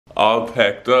All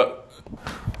packed up,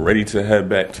 ready to head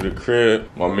back to the crib.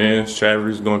 My man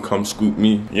Travis gonna come scoop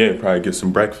me. Yeah, probably get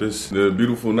some breakfast. The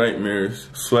beautiful nightmares,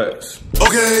 sweats.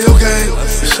 Okay.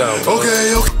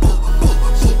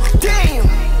 Damn.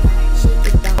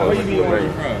 Where you be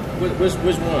ordering from?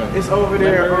 Which one? It's over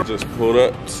there. Just pulled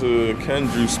up to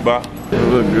Kendrew's spot. It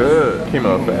look good. Came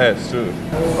out fast too.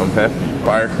 I'm happy.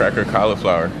 Firecracker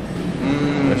cauliflower.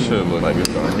 That shit look like it's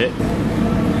gonna hit.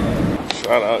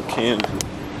 Shout out Kendrew.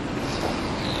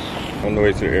 On the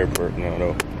way to the airport now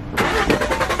though. It's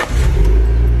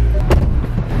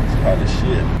hot as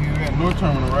shit. You at North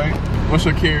Terminal, right? What's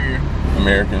your carrier?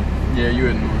 American. Yeah, you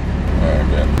at North. Alright,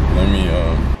 bet. Let me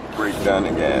break down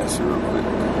the gas real quick.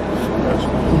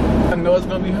 I know it's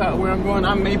gonna be hot where I'm going.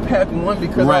 I may pack one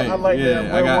because I like that.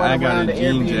 I got a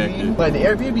jean jacket. Like the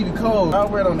Airbnb be cold. I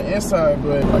wear it on the inside,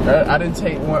 but like I didn't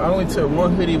take one. I only took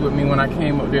one hoodie with me when I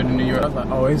came up there to New York. I was like,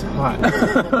 oh, it's hot.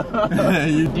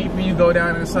 The deeper you go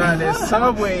down inside that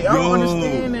subway, I don't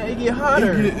understand that. It get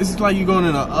hotter. It's like you going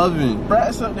in an oven.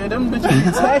 Brats up there, them bitches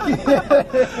be tacky.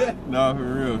 Nah, for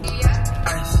real.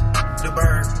 Ice, the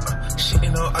bird,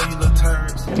 shitting on all you little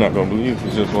turds. You're not gonna believe he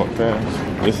just walked past.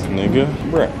 This nigga,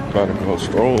 bruh, about to go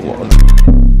stroll on.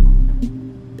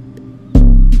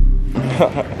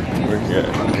 Where he at?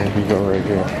 There he go right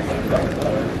there.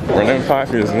 Run them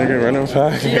pockets, nigga, run them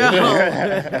pockets.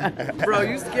 Yo, bro,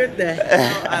 you scared the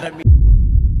hell out of me.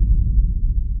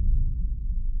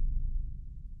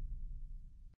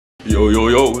 Yo,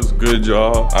 what's good,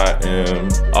 y'all? I am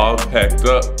all packed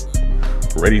up,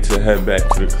 ready to head back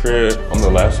to the crib. I'm the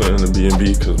last one in the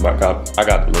B&B because I got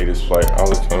the latest flight. I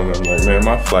was telling them, like, man,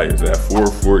 my flight is at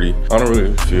 4:40. I don't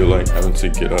really feel like having to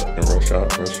get up and rush to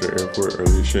the airport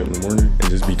early as shit in the morning and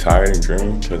just be tired and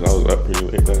drained because I was up pretty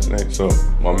late last night. So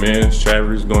my man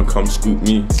Travis is gonna come scoop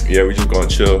me. Yeah, we just gonna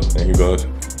chill and he gonna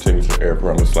take me to the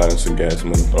airport. I'm gonna slide in some gas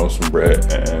money, throw some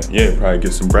bread, and yeah, probably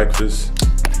get some breakfast.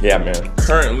 Yeah, man.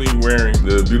 Currently wearing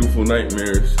the beautiful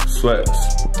nightmares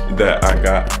sweats that I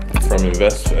got from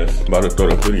InvestFest. About to throw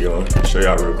the hoodie on. Show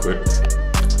y'all real quick.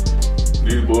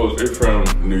 These boys, they're from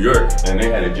New York, and they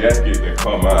had a jacket that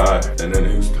caught my eye. And then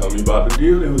they was telling me about the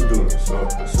deal they was doing. So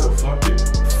I said,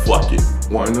 fuck it,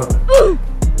 why not?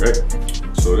 Right?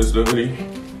 So this is the hoodie.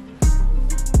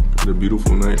 The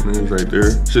beautiful nightmares right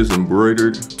there. Shit's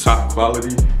embroidered, top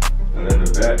quality. And then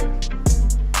the back.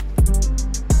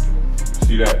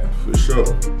 See that for sure.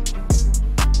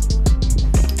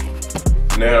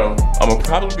 Now, I'ma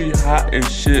probably be hot as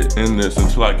shit in this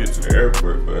until I get to the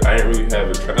airport, but I ain't really have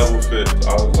a travel fit. So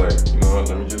I was like, you know what,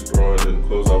 let me just throw in the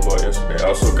clothes I bought yesterday. I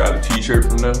also got a t-shirt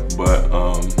from them, but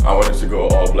I wanted to go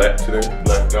all black today,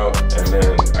 blacked out, and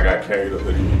then I got carried a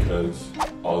hoodie because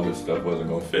all this stuff wasn't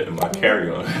gonna fit in my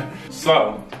carry-on.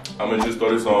 So, I'm gonna just throw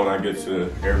this on when I get to the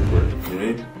airport, you know what I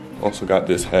mean? Also got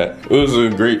this hat. It was a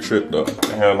great trip though.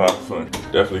 I had a lot of fun.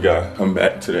 Definitely gotta come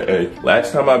back to the A.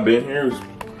 Last time I've been here was,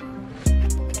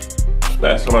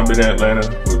 last time I've been in Atlanta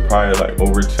was probably like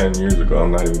over 10 years ago.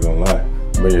 I'm not even gonna lie.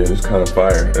 But yeah, it's kind of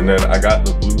fire. And then I got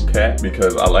the blue cap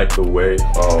because I like the way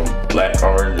black,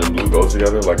 orange, and blue go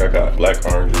together. Like I got black,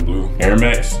 orange, and blue Air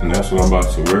Max, and that's what I'm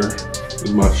about to wear. This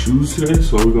is my shoes today,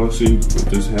 so we're gonna see what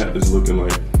this hat is looking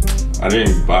like. I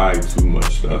didn't buy too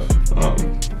much stuff.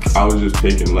 I was just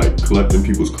taking, like, collecting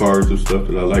people's cards of stuff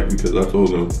that I like because I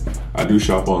told them I do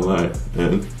shop online.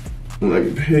 And when I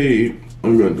get paid,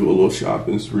 I'm gonna do a little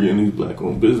shopping spree in these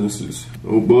black-owned businesses.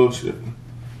 No bullshit.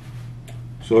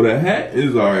 So the hat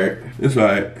is alright. It's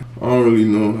alright. I don't really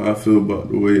know how I feel about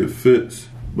the way it fits,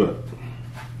 but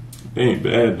it ain't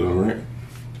bad though, right?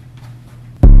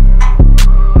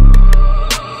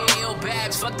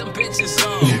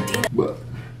 But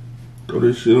throw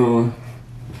this shit on.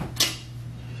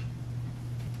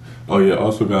 Oh yeah,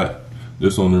 also got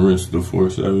this on the wrist, the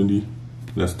 470.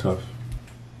 That's tough.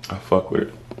 I fuck with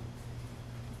it.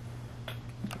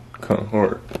 Kinda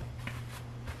hard.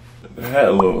 The hat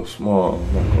a little small,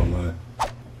 I'm not gonna lie.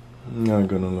 I'm not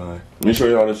gonna lie. Let me show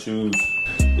y'all the shoes.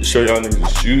 Show y'all niggas the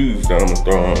shoes that I'm gonna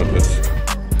throw on this.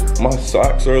 My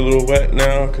socks are a little wet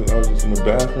now because I was just in the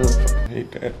bathroom. I fucking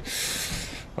hate that.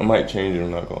 I might change it,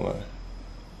 I'm not gonna lie.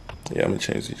 Yeah, I'm gonna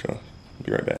change these, y'all.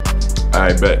 Be right back.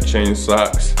 Alright, bet, change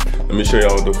socks. Let me show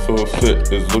y'all what the full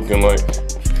fit is looking like.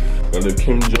 Got the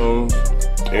Kim Jones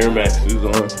Air Maxes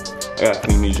on. I gotta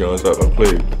clean these Jones up. I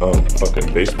played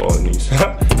fucking baseball in these.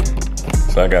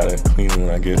 So I gotta clean them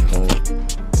when I get home.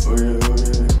 Oh yeah.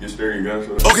 Get sturdy, guys.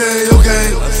 Okay.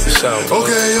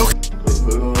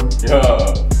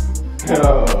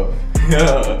 Yeah.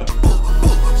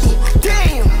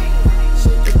 Damn.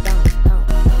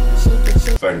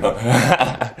 It's like,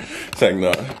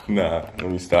 nah, let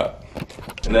me stop.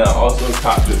 And then I also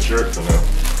copped this shirt from them.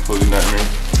 Cozy Nightmare. I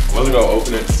wasn't gonna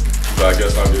open it, but I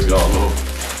guess I'll give y'all a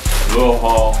little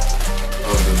haul of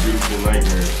the Juicy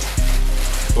Nightmare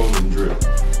clothing drip.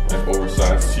 Like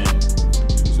oversized tee.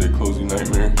 Say Cozy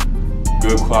Nightmare.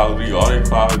 Good quality. All their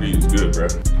quality is good, bro.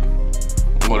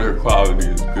 All their quality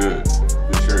is good.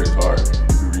 The shirt is hard. You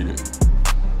can read it.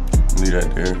 Leave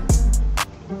that there.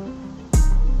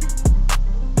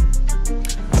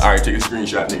 Alright, take a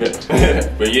screenshot, nigga.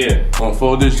 But yeah, I'm gonna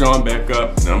fold this John back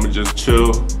up and I'm gonna just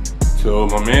chill till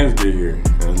my mans get here.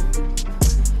 And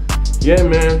yeah,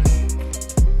 man.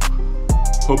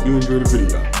 Hope you enjoyed the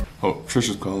video. Oh,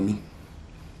 Trisha's calling me.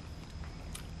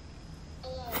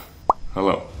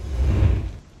 Hello.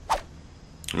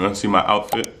 You wanna see my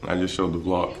outfit? I just showed the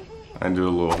vlog. I did a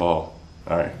little haul.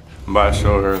 Alright, I'm about to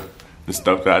show her the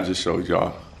stuff that I just showed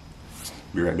y'all.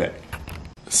 Be right back.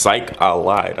 Psych, I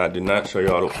lied. I did not show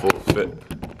y'all the full fit.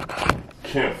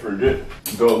 Can't forget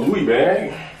the Louis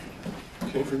bag.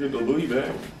 Can't forget the Louis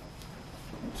bag.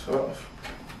 Tough,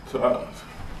 tough,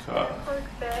 tough. Airport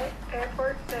set,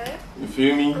 airport set. You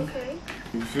feel me? Okay.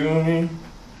 You feel me?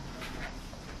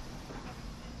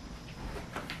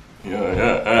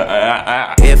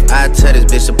 Yeah. If I tell this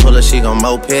bitch to pull her, she gon'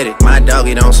 moped it. My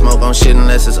doggy don't smoke on shit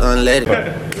unless it's unleaded.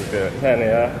 Honey,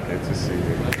 good to see you.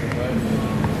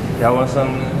 Y'all want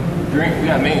something to drink? We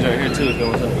got mains right here too if you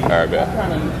want something. Alright, bet. I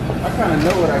kind of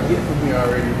know what I get from here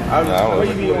already. Where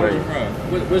you be ordering from?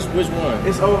 Which one?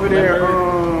 It's over there.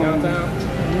 Downtown?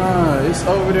 Nah, it's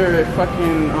over there at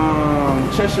fucking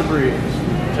Cheshire Bridge.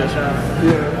 Cheshire?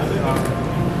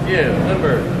 Yeah. Yeah,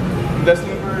 Lindbergh. That's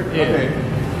Lindbergh? Yeah. Okay.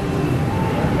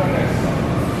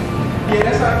 Yeah,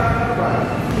 that's how I know about it.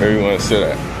 Where you want to sit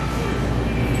at?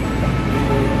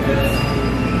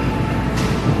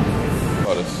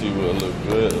 About to see what look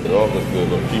good. It all look good,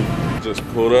 look cute. Just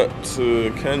pulled up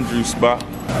to Kendrew's spot.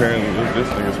 Apparently, it's this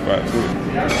nigga's spot too.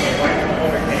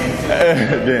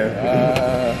 Damn.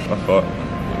 I thought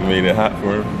we made it hot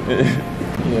for him.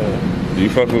 Yeah. Do you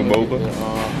fuck with boba?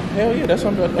 Hell yeah, that's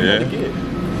what I'm about to get.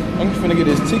 I'm just gonna get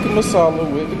this tikka masala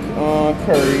with the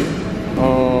curry.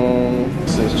 It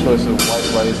says choice of white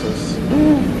rice. I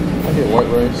get white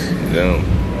rice. Damn.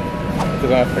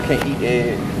 Because I can't eat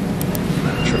egg.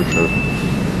 True.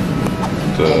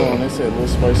 They said a little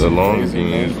spicy. The long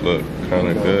beans look kind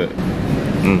of good.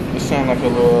 It sounds like a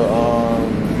little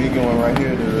vegan one right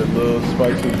here. The little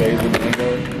spicy basil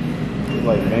mango.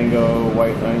 Like mango,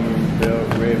 white onion,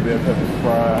 red bell pepper,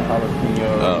 fried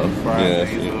jalapeno, fried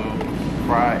basil,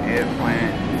 fried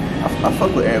eggplant. I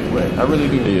fuck with eggplant. I really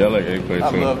do. Yeah, I like eggplant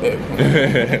too. I love eggplant.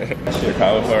 The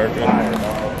cauliflower thing?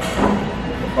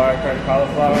 The firecracker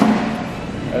cauliflower.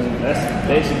 That's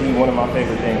basically one of my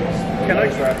favorite things. The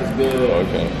rice wrap is good.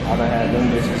 Okay. I done had them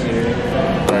dishes here.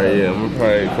 Alright, yeah, I'm gonna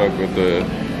probably fuck with the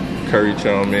curry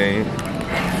chow mein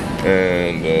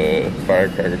and the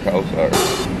firecracker cauliflower.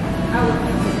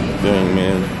 Dang,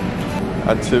 man. I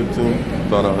tipped him,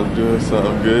 thought I was doing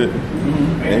something good.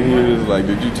 And he was like,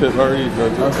 did you tip already? I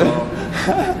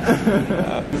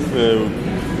said,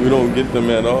 we don't get them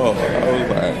at all. I was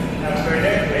like,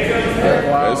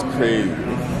 that's crazy.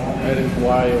 That is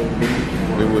wild.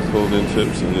 They withholding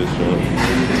tips in this show.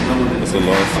 It's a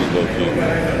lawsuit, low key.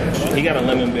 He got a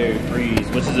lemon berry freeze,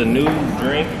 which is a new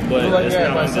drink, but Like it's that,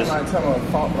 not like on this. somebody talking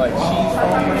about like cheese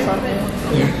foam or something.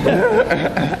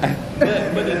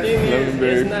 But the thing is,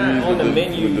 it's not on the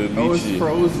menu. Oh, it's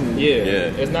frozen.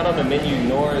 Yeah, it's not on the menu,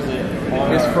 nor is it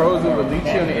on. It's frozen with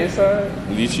lychee on the inside.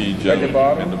 Lychee jelly At the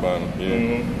bottom? At the bottom,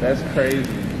 yeah. That's crazy.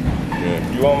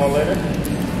 Yeah. You want one later?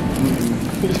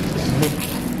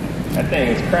 That thing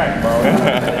is cracked, bro.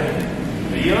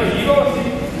 you gonna see.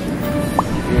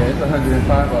 Yeah, it's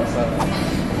 105 outside.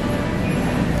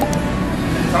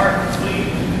 It's hard, sweet,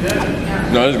 good.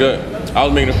 No, it's good. I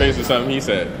was making a face at something he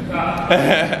said.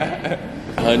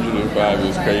 105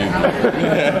 is crazy.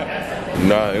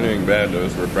 Nah, it ain't bad though.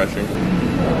 It's refreshing.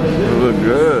 It look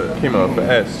good. Came out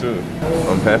fast too.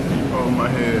 I'm happy. Oh my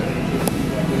head.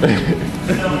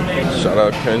 Shout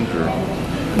out Kendra. I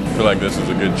feel like this is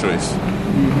a good choice.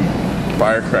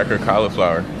 Firecracker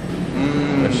cauliflower.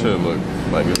 That should look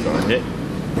like it's gonna hit.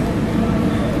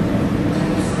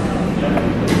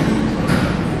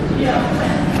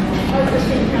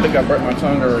 I think I burnt my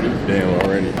tongue already. Damn,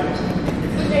 already. Get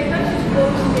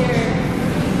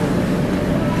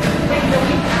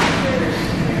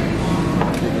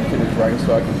it right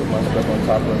so I can put my stuff on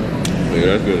top of it. Yeah,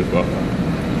 that's good as well.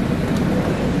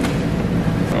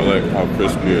 I like how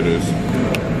crispy it is.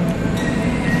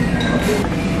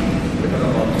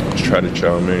 Let's try the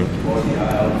chow mein.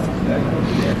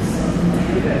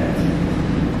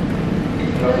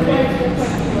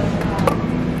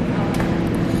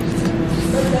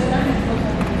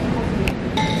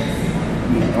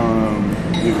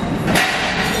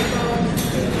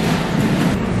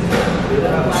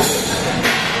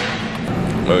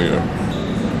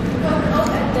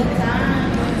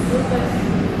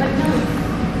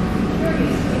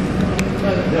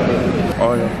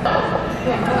 call him.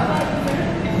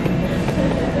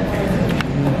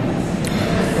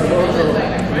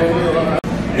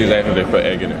 He's asking if they put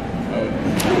egg in it.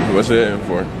 What's it in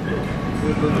for?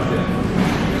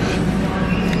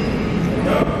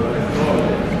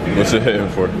 What's it hitting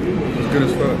for? It's good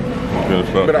as fuck. Good as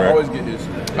fuck, But right? I always get this.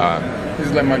 This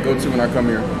is like my go-to when I come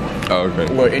here. Oh,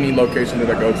 okay. Well, any location that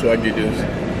I go to, I get this.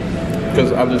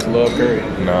 Because I just love curry.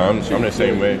 Nah, I'm the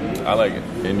same way. I like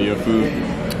Indian food,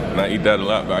 and I eat that a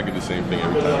lot, but I get the same thing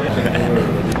every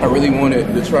time. I really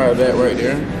wanted to try that right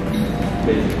there,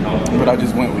 but I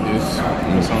just went with this.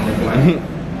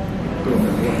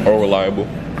 Or reliable.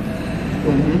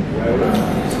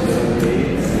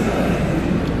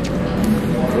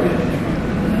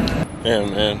 Yeah,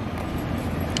 man.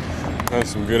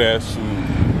 That's some good ass food.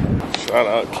 Shout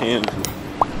out Kendra.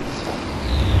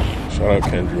 Shout out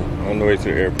Kendra. On the way to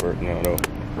the airport now, though.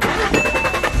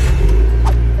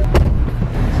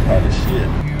 Hot as shit.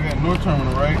 You at North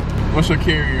Terminal, right? What's your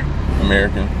carrier?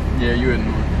 American. Yeah, you at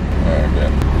North. Alright,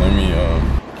 bet. Let me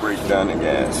break down the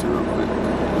gas real quick.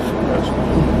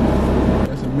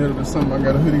 That's the middle of summer. I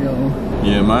got a hoodie on.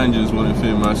 Yeah, mine just wouldn't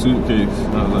fit my suitcase.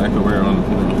 I was like, I could wear it on the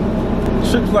plane.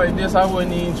 Trips like this, I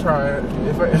wouldn't even try it.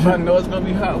 If I know it's gonna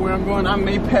be hot where I'm going, I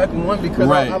may pack one because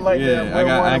I like that.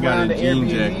 I got a jean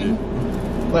jacket.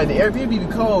 Like the Airbnb be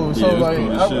cold, so like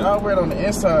I'll wear it on the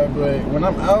inside. But when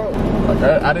I'm out, like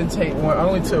I didn't take one. I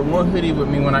only took one hoodie with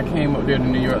me when I came up there to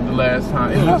New York the last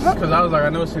time. It was because I was like, I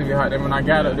know it's gonna be hot. Then when I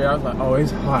got up there, I was like, oh,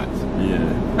 it's hot.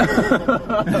 Yeah.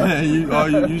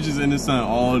 you just in the sun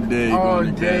all day. All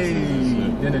day.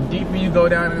 Then the deeper you go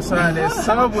down inside that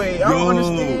subway, I don't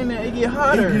understand that. It get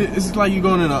hotter. It's like you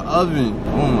going in an oven.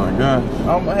 Oh my gosh.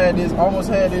 I almost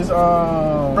had this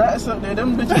rats up there.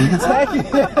 Them bitches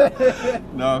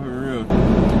attacking. Nah, for real.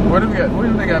 What if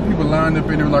they got people lined up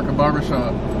in there like a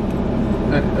barbershop?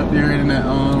 Up there in that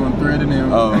thread in there.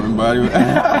 Oh, body.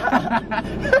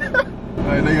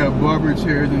 Like they got barber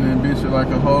chairs and then bitch like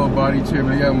a whole body chair,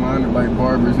 but they got lined up like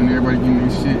barbers and everybody getting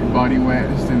their shit body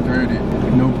waxed and threaded.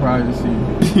 No privacy.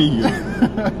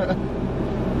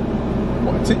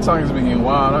 TikTok has been getting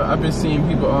wild. I've been seeing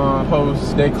people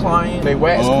post they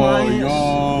wax clients.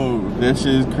 Yo, that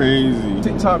shit's crazy.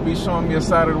 TikTok be showing me a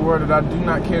side of the world that I do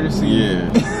not care to see. Yeah.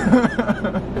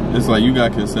 It's like, you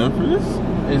got consent for this?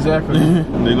 Exactly.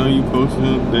 They know you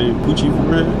posted they Gucci for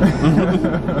bread.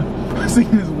 I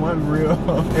seen this one reel,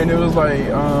 and it was like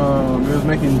it was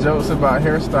making jokes about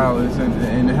hairstylists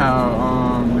and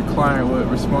how the client would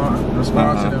respond to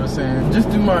them and saying, just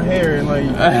do my hair and like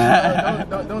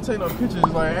don't take no pictures.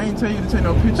 Like I ain't tell you to take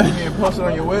no pictures of me and post it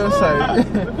on your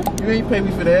website. You ain't pay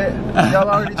me for that. Y'all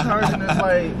already charging us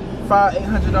like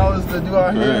 $500-800 to do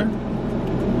our hair.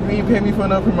 You ain't pay me for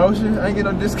no promotion. I ain't get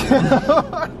no discount.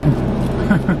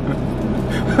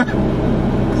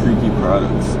 Freaky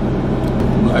products.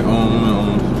 Black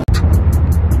owned.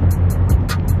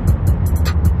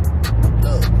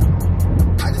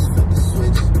 I just flipped the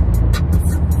switch.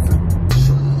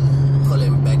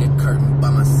 Pulling back the curtain by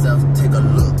myself. Take a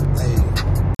look. Hey.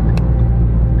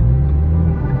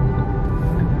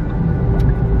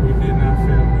 You did not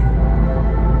feel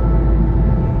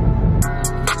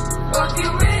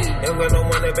me. And when no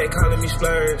one, they been calling me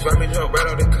splurge. Let me jump right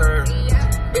on the curb.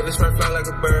 Make this man fly like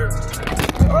a bird.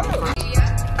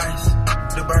 Ice,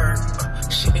 the bird.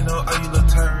 Shitting on all you little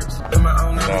turds. In my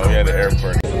own No, we at the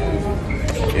airport.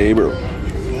 Hey, bro.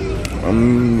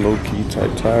 I'm low-key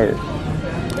type tired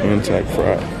and type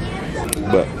fried.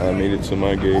 But I made it to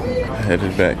my gate.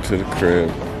 Headed back to the crib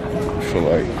for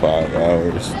like 5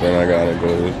 hours. Then I gotta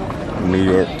go to New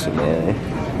York tomorrow.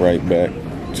 Right back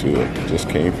to it. Just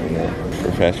came from there.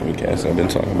 For Fashion Week Cast, I've been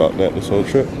talking about that this whole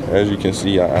trip. As you can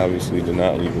see, I obviously did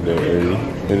not leave a day early.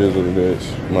 It is what it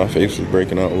is. My face was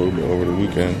breaking out a little bit over the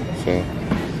weekend, so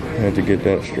I had to get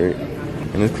that straight.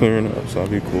 And it's clearing up, so I'll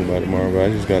be cool by tomorrow. But I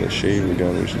just got a shave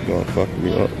again, which is gonna fuck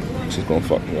me up. It's just gonna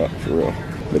fuck me up for real.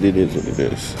 But it is what it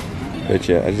is. But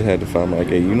yeah, I just had to find my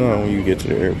gate. You know how when you get to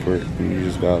the airport, you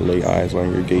just gotta lay eyes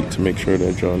on your gate to make sure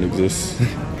that John exists.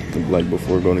 Like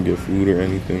before going to get food or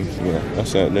anything. Yeah, I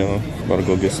sat down, about to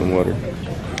go get some water.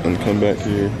 And come back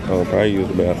here, I'll probably use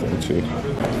the bathroom too.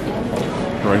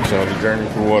 Right on the journey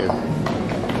for water.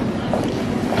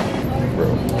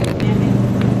 Bro.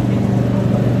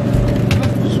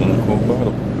 This one a cool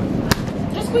bottle.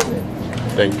 Just squeeze it.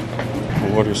 Thank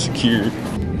you. Water secured.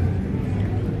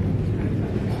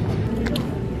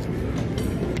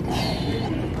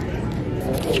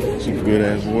 Some good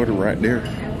ass water right there.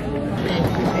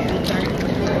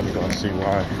 You're gonna see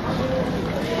why.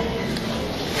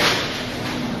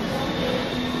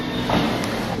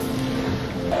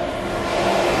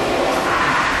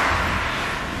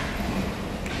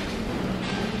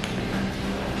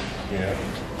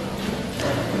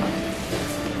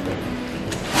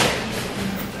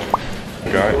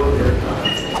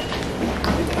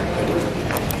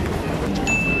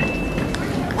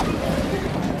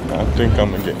 think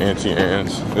I'm gonna get Auntie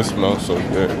Anne's. This smells so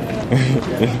good.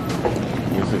 This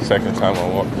is the second time I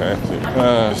walk past it.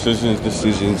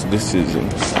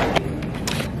 Decisions.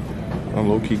 I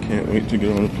low-key can't wait to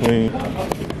get on the plane.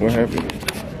 What happened?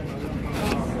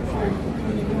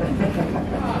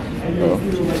 Oh.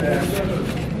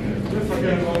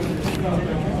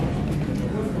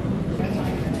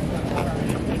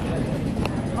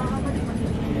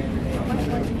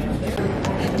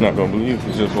 Not gonna believe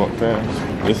we just walked past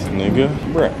this nigga.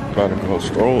 Bruh, about to go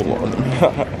stroll on him.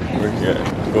 Where he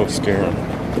at? Go scare him.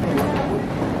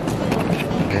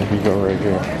 There we go right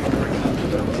here.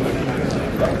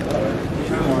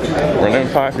 Run them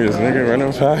pockets, nigga. Run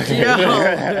them pockets.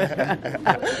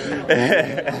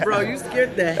 Yo. Bro, you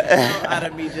scared the hell out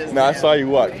of me just now. I saw you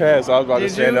walk past. So I was about to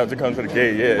stand up to come to the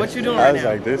gate. Yeah. What you doing I right was now?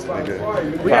 like, this nigga.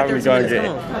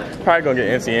 Probably gonna get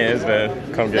Auntie Anne's, then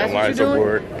come get Lyles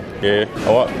aboard. Yeah. I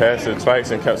walked past it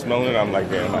twice and kept smelling it. I'm like,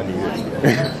 damn, I need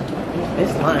it.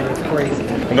 This line is crazy.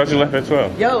 I thought you left at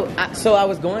 12. Yo, so I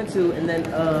was going to, and then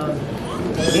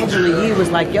Angela Yee was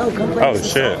like, yo, come play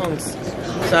some songs.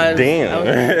 So I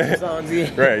was songs, yeah.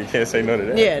 Right, you can't say no to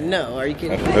that. Yeah, no, are you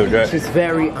kidding? She's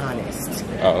very honest.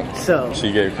 Oh, so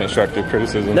she gave constructive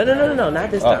criticism? No, not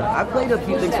this time. I played a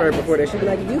few things for her before that. She'd be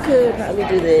like, you could probably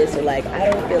do this, or like, I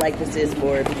don't feel like this is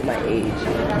for people my age.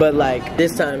 But like,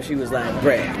 this time she was like,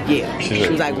 Brad, yeah. She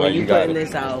was like, when you putting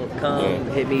this out, come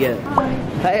hit me up.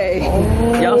 Hey,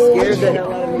 y'all scared the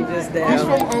hell out of me just now. He's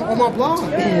on my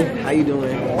blog. How you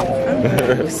doing? I'm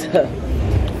good. What's up?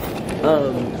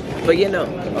 But you know,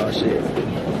 oh shit.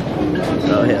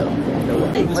 Oh hell.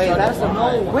 Wait, that's the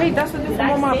no. Wait, that's the dude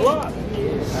from on my block.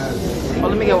 Oh,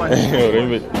 let me get one. Do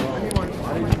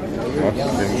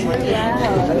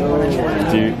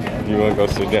you want to go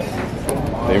sit down?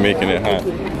 They making it hot.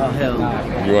 Oh hell.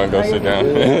 You want to go sit down?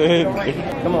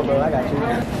 Come on, bro. I got you.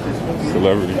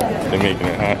 Celebrity. They making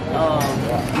it hot.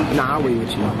 Nah, I'll wait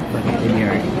with you.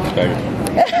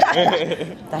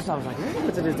 That's why I was like, let's go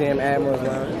to this damn Admiral's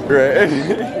Lounge. Right.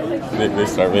 They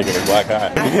start making it black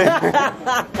hot.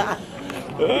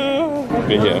 But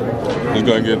yeah, we're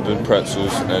gonna get the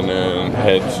pretzels and then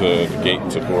head to the gate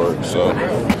to board. So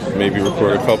maybe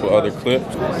record a couple other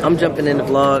clips. I'm jumping in the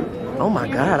vlog. Oh my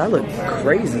God, I look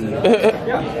crazy.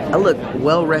 I look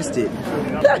well rested.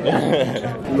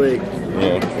 Look,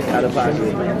 out of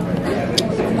pocket.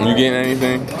 You getting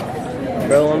anything?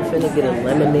 Bro, I'm finna get a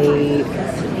lemonade.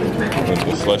 With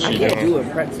the slushy I can't do a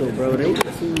pretzel, bro. They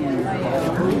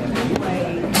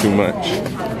too much.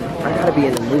 I gotta be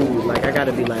in the mood. Like, I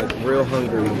gotta be like real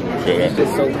hungry. It's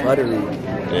just so buttery.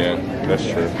 Yeah, that's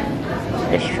true.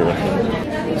 That's true.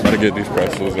 Gotta get these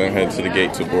pretzels and head to the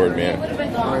gate to board, man.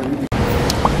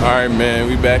 Alright, man,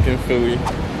 we back in Philly.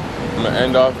 I'm gonna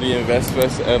end off the Invest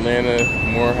Fest Atlanta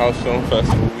Morehouse Film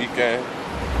Festival weekend.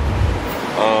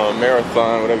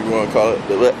 Marathon, whatever you want to call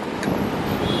it.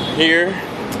 Here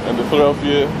at the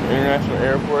Philadelphia International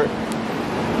Airport.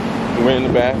 We went in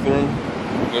the bathroom.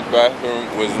 The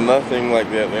bathroom was nothing like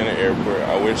the Atlanta airport.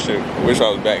 I wish I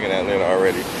was back in Atlanta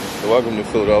already. The Welcome to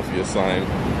Philadelphia sign.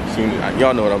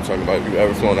 Y'all know what I'm talking about. If you've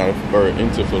ever flown out of, or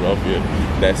into Philadelphia,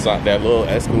 that little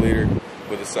escalator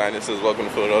with a sign that says Welcome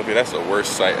to Philadelphia, that's the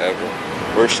worst sight ever.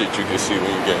 Worst shit you can see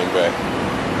when you're getting back.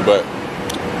 But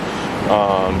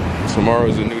tomorrow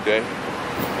is a new day.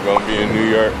 We're gonna be in New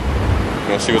York. We're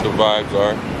gonna see what the vibes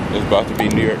are. It's about to be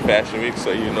New York Fashion Week,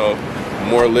 so you know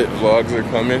more lit vlogs are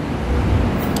coming.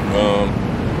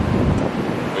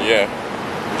 But yeah,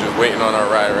 we're just waiting on our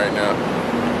ride right now.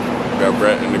 Got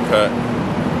Brett in the cut.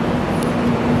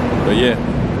 But yeah,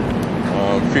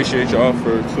 appreciate y'all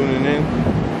for tuning in.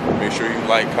 Make sure you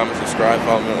like, comment, subscribe,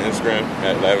 follow me on Instagram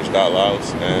at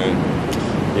lavish.lyles. And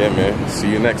yeah, man, see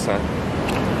you next time.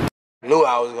 Knew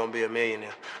I was gonna be a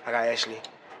millionaire. Like, I actually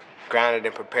grinded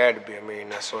and prepared to be a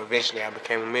millionaire, so eventually I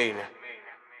became a millionaire.